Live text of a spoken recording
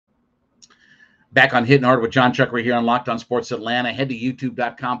Back on Hittin Hard with Jon Chuckery here on Locked On Sports Atlanta. Head to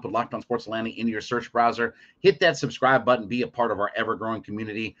youtube.com, put Locked On Sports Atlanta into your search browser. Hit that subscribe button, be a part of our ever-growing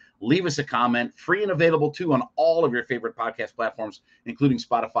community. Leave us a comment, free and available too on all of your favorite podcast platforms, including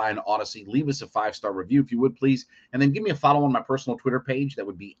Spotify and Odyssey. Leave us a 5-star review if you would, please. And then give me a follow on my personal Twitter page. That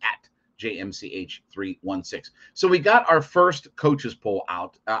would be at JMCH316. So we got our first coaches poll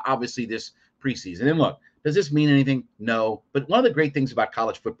out, obviously this preseason. And look, does this mean anything? No. But one of the great things about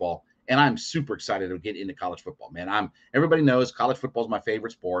college football, and I'm super excited to get into college football, man. Everybody knows college football is my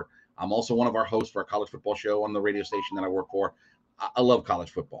favorite sport. I'm also one of our hosts for a college football show on the radio station that I work for. I love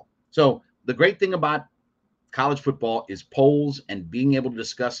college football. So the great thing about college football is polls and being able to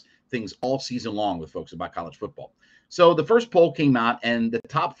discuss things all season long with folks about college football. So the first poll came out, and the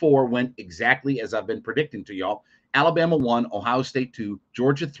top 4 went exactly as I've been predicting to y'all. Alabama 1, Ohio State 2,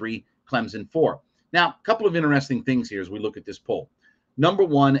 Georgia 3, Clemson 4. Now, a couple of interesting things here as we look at this poll. Number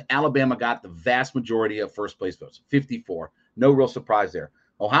 1, Alabama got the vast majority of first-place votes, 54. No real surprise there.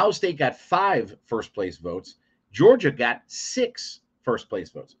 Ohio State got 5 first-place votes. Georgia got 6 first-place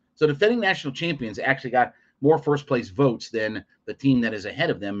votes. So defending national champions actually got more first-place votes than the team that is ahead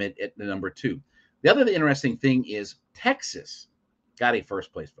of them at the number 2. The other interesting thing is Texas got a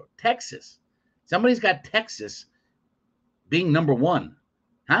first-place vote. Texas. Somebody's got Texas being number 1.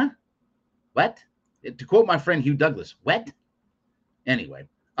 Huh? What? To quote my friend Hugh Douglas, what? Anyway,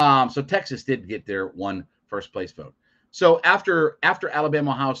 so Texas did get their 1 first-place vote. So after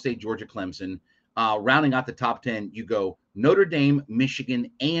Alabama, Ohio State, Georgia, Clemson, rounding out the top 10, you go Notre Dame, Michigan,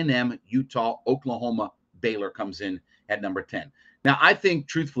 A&M, Utah, Oklahoma, Baylor comes in at number 10. Now, I think,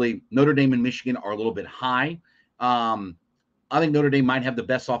 truthfully, Notre Dame and Michigan are a little bit high. I think Notre Dame might have the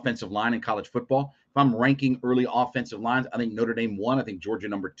best offensive line in college football. If I'm ranking early offensive lines, I think Notre Dame 1. I think Georgia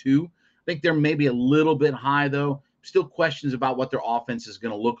number 2. I think they're maybe a little bit high, though. Still questions about what their offense is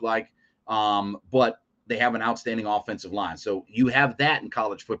going to look like, but they have an outstanding offensive line. So you have that in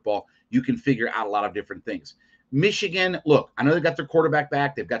college football. You can figure out a lot of different things. Michigan, look, I know they got their quarterback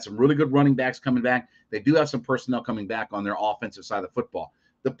back. They've got some really good running backs coming back. They do have some personnel coming back on their offensive side of the football.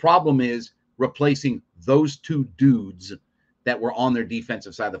 The problem is replacing those 2 dudes that were on their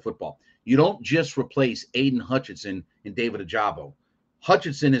defensive side of the football. You don't just replace Aiden Hutchinson and David Ojabo.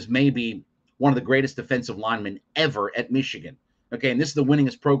 Hutchinson is maybe one of the greatest defensive linemen ever at Michigan. Okay, and this is the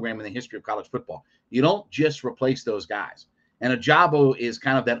winningest program in the history of college football. You don't just replace those guys. And Ojabo is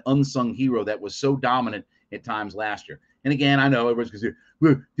kind of that unsung hero that was so dominant at times last year. And again, I know everyone's going to say,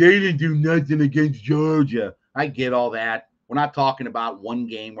 well, they didn't do nothing against Georgia. I get all that. We're not talking about one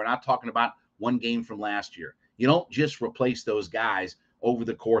game. We're not talking about one game from last year. You don't just replace those guys over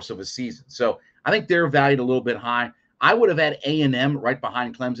the course of a season. So I think they're valued a little bit high. I would have had A&M right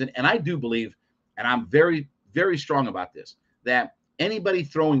behind Clemson, and I do believe, and I'm very, very strong about this, that anybody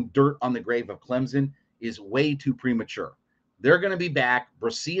throwing dirt on the grave of Clemson is way too premature. They're going to be back.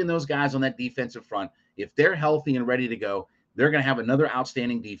 Brissy and those guys on that defensive front, if they're healthy and ready to go, they're going to have another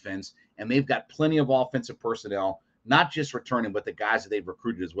outstanding defense, and they've got plenty of offensive personnel, not just returning, but the guys that they've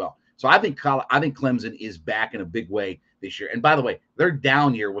recruited as well. So I think Clemson is back in a big way this year. And by the way, their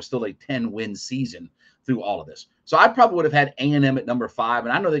down year was still a 10-win season through all of this. So I probably would have had A&M at number 5,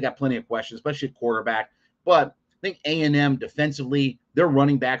 and I know they got plenty of questions, especially at quarterback, but I think A&M defensively, their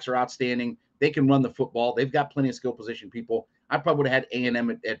running backs are outstanding. They can run the football. They've got plenty of skill position people. I probably would have had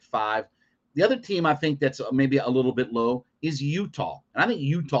A&M at 5. The other team I think that's maybe a little bit low is Utah, and I think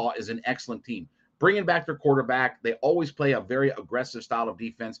Utah is an excellent team. Bringing back their quarterback, they always play a very aggressive style of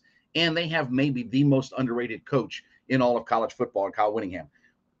defense, and they have maybe the most underrated coach in all of college football, Kyle Whittingham.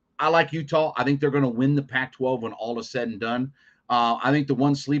 I like Utah. I think they're going to win the Pac-12 when all is said and done. I think the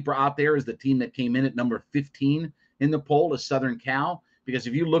one sleeper out there is the team that came in at number 15 in the poll is Southern Cal, because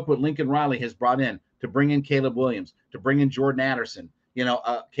if you look what Lincoln Riley has brought in to bring in Caleb Williams, to bring in Jordan Addison,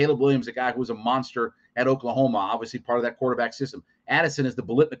 Caleb Williams, a guy who was a monster at Oklahoma, obviously part of that quarterback system. Addison is the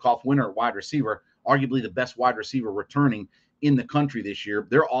Biletnikoff winner at wide receiver, arguably the best wide receiver returning in the country this year.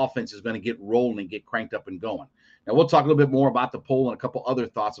 Their offense is going to get rolling and get cranked up and going. Now, we'll talk a little bit more about the poll and a couple other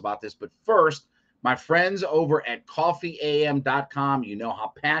thoughts about this. But first, my friends over at coffeeam.com, you know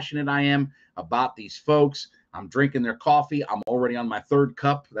how passionate I am about these folks. I'm drinking their coffee. I'm already on my 3rd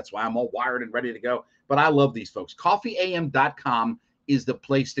cup. That's why I'm all wired and ready to go. But I love these folks. Coffeeam.com is the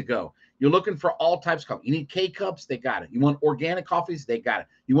place to go. You're looking for all types of coffee. You need K-Cups? They got it. You want organic coffees? They got it.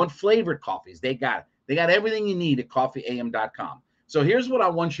 You want flavored coffees? They got it. They got everything you need at coffeeam.com. So here's what I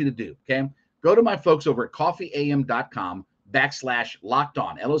want you to do, okay? Go to my folks over at coffeeam.com/lockedon,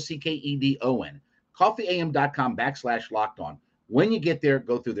 LOCKEDON, coffeeam.com/lockedon. When you get there,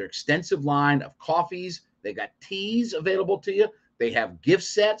 go through their extensive line of coffees. They got teas available to you. They have gift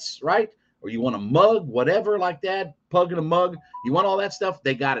sets, right? or you want a mug, whatever like that, pug in a mug, you want all that stuff,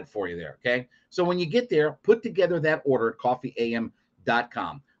 they got it for you there, okay? So when you get there, put together that order at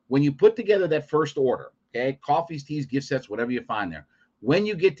coffeeam.com. When you put together that first order, okay, coffees, teas, gift sets, whatever you find there, when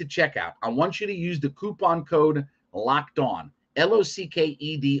you get to checkout, I want you to use the coupon code LOCKED ON,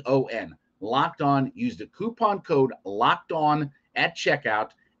 LOCKEDON, locked on. Use the coupon code LOCKED ON at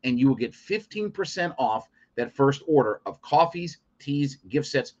checkout, and you will get 15% off that first order of coffees, teas, gift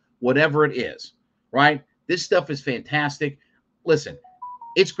sets, whatever it is, right? This stuff is fantastic. Listen,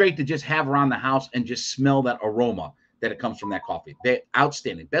 it's great to just have around the house and just smell that aroma that it comes from that coffee. They're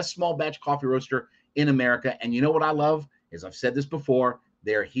outstanding. Best small batch coffee roaster in America. And you know what I love? As I've said this before,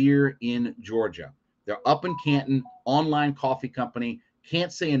 they're here in Georgia. They're up in Canton, online coffee company.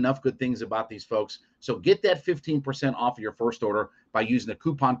 Can't say enough good things about these folks. So get that 15% off of your first order by using the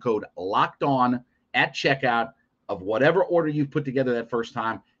coupon code LOCKED ON at checkout of whatever order you've put together that first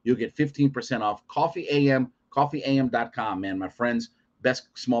time. You'll get 15% off. Coffee AM, coffeeam.com, man, my friends, best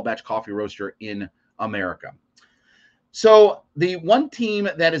small batch coffee roaster in America. So the one team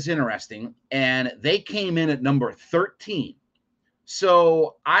that is interesting, and they came in at number 13.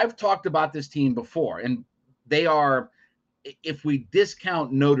 So I've talked about this team before, and they are, if we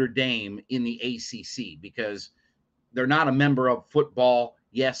discount Notre Dame in the ACC, because they're not a member of football.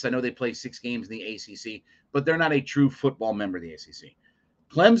 Yes, I know they play 6 games in the ACC, but they're not a true football member of the ACC.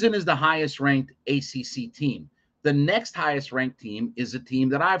 Clemson is the highest ranked ACC team. The next highest ranked team is a team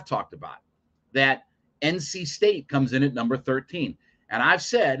that I've talked about, that NC State comes in at number 13. And I've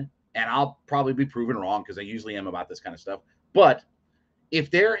said, and I'll probably be proven wrong because I usually am about this kind of stuff, but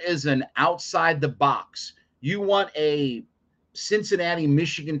if there is an outside the box, you want a Cincinnati,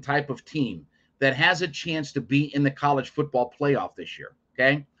 Michigan type of team that has a chance to be in the college football playoff this year,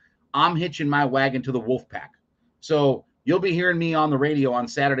 okay? I'm hitching my wagon to the Wolfpack. So you'll be hearing me on the radio on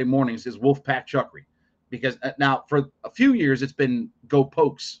Saturday mornings as Wolfpack Chuckery, because now for a few years it's been Go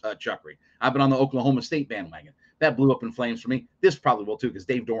Pokes Chuckery. I've been on the Oklahoma State bandwagon. That blew up in flames for me. This probably will too, because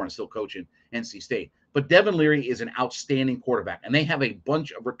Dave Doran is still coaching NC State. But Devin Leary is an outstanding quarterback, and they have a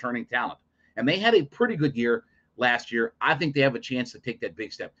bunch of returning talent. And they had a pretty good year last year. I think they have a chance to take that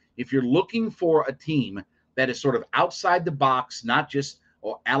big step. If you're looking for a team that is sort of outside the box, not just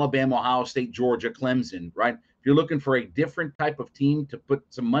Alabama, Ohio State, Georgia, Clemson, right? If you're looking for a different type of team to put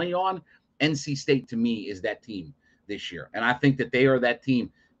some money on, NC State to me is that team this year. And I think that they are that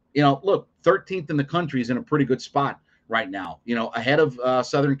team. You know, look, 13th in the country is in a pretty good spot right now, you know, ahead of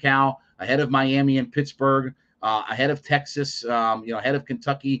Southern Cal, ahead of Miami and Pittsburgh, ahead of Texas, ahead of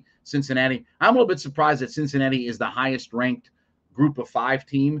Kentucky, Cincinnati. I'm a little bit surprised that Cincinnati is the highest ranked group of 5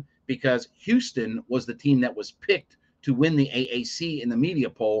 team, because Houston was the team that was picked to win the AAC in the media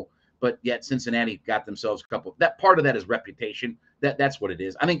poll, but yet Cincinnati got themselves a couple. That part of that is reputation. That's what it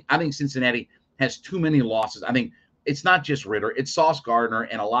is. I think Cincinnati has too many losses. I think it's not just Ritter, it's Sauce Gardner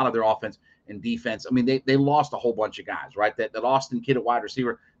and a lot of their offense and defense. I mean, they lost a whole bunch of guys, right? That Austin kid at wide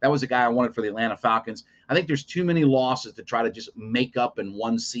receiver, that was a guy I wanted for the Atlanta Falcons. I think there's too many losses to try to just make up in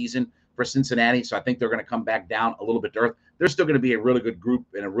one season for Cincinnati. So I think they're going to come back down a little bit to earth. They're still going to be a really good group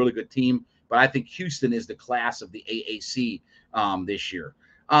and a really good team, but I think Houston is the class of the AAC this year.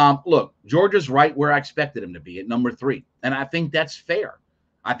 Look, Georgia's right where I expected him to be at number 3, and I think that's fair.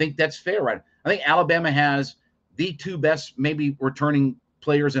 Right? I think Alabama has the 2 best maybe returning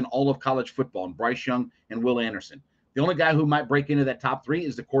players in all of college football, and Bryce Young and Will Anderson. The only guy who might break into that top 3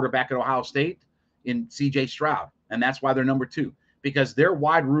 is the quarterback at Ohio State in C.J. Stroud, and that's why they're number 2, because their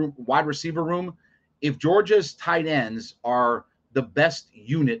wide receiver room, if Georgia's tight ends are the best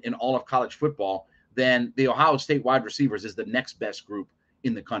unit in all of college football, then the Ohio State wide receivers is the next best group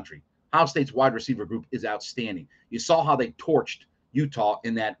in the country. Ohio State's wide receiver group is outstanding. You saw how they torched Utah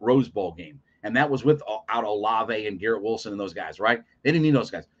in that Rose Bowl game, and that was without Olave and Garrett Wilson and those guys, right? They didn't need those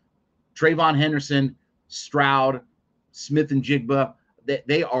guys. Trayvon Henderson, Stroud, Smith and Jigba,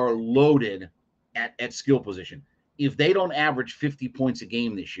 they are loaded at skill position. If they don't average 50 points a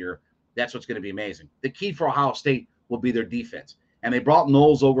game this year, that's what's going to be amazing. The key for Ohio State will be their defense. And they brought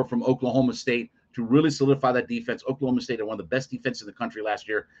Knowles over from Oklahoma State to really solidify that defense. Oklahoma State had one of the best defenses in the country last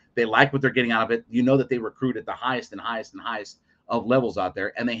year. They like what they're getting out of it. You know that they recruit at the highest of levels out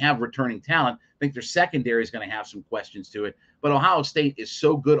there, and they have returning talent. I think their secondary is going to have some questions to it. But Ohio State is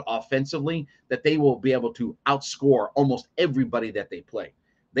so good offensively that they will be able to outscore almost everybody that they play.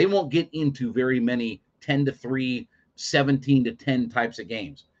 They won't get into very many 10-3, 17-10 types of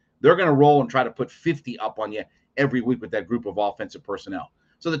games. They're going to roll and try to put 50 up on you every week with that group of offensive personnel.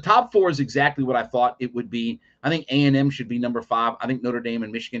 So the top 4 is exactly what I thought it would be. I think A&M should be number 5. I think Notre Dame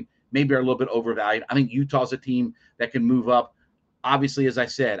and Michigan maybe are a little bit overvalued. I think Utah's a team that can move up. obviously, as I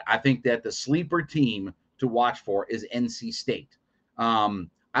said, I think that the sleeper team to watch for is NC State.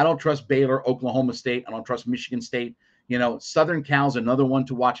 I don't trust Baylor, Oklahoma State. I don't trust Michigan State. Southern Cal's another one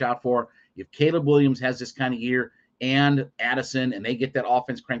to watch out for. If Caleb Williams has this kind of year and Addison, and they get that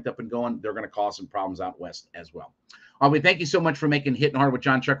offense cranked up and going, they're going to cause some problems out west as well. We thank you so much for making Hittin' Hard with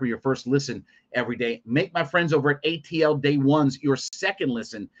Jon Chuckery your first listen every day. Make my friends over at ATL Day Ones your second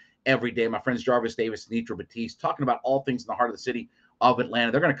listen every day. My friends Jarvis Davis and Nitra Batiste talking about all things in the heart of the city of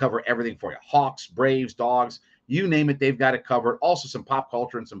Atlanta. They're going to cover everything for you. Hawks, Braves, Dogs, you name it, they've got it covered. Also some pop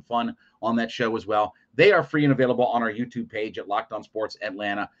culture and some fun on that show as well. They are free and available on our YouTube page at Locked On Sports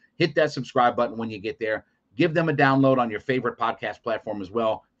Atlanta. Hit that subscribe button when you get there. Give them a download on your favorite podcast platform as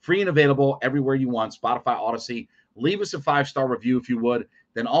well. Free and available everywhere you want, Spotify, Odyssey. Leave us a 5-star review if you would.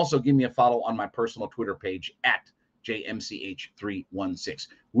 Then also give me a follow on my personal Twitter page at JMCH316.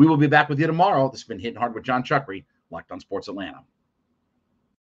 We will be back with you tomorrow. This has been Hittin' Hard with Jon Chuckery, Locked On Sports Atlanta.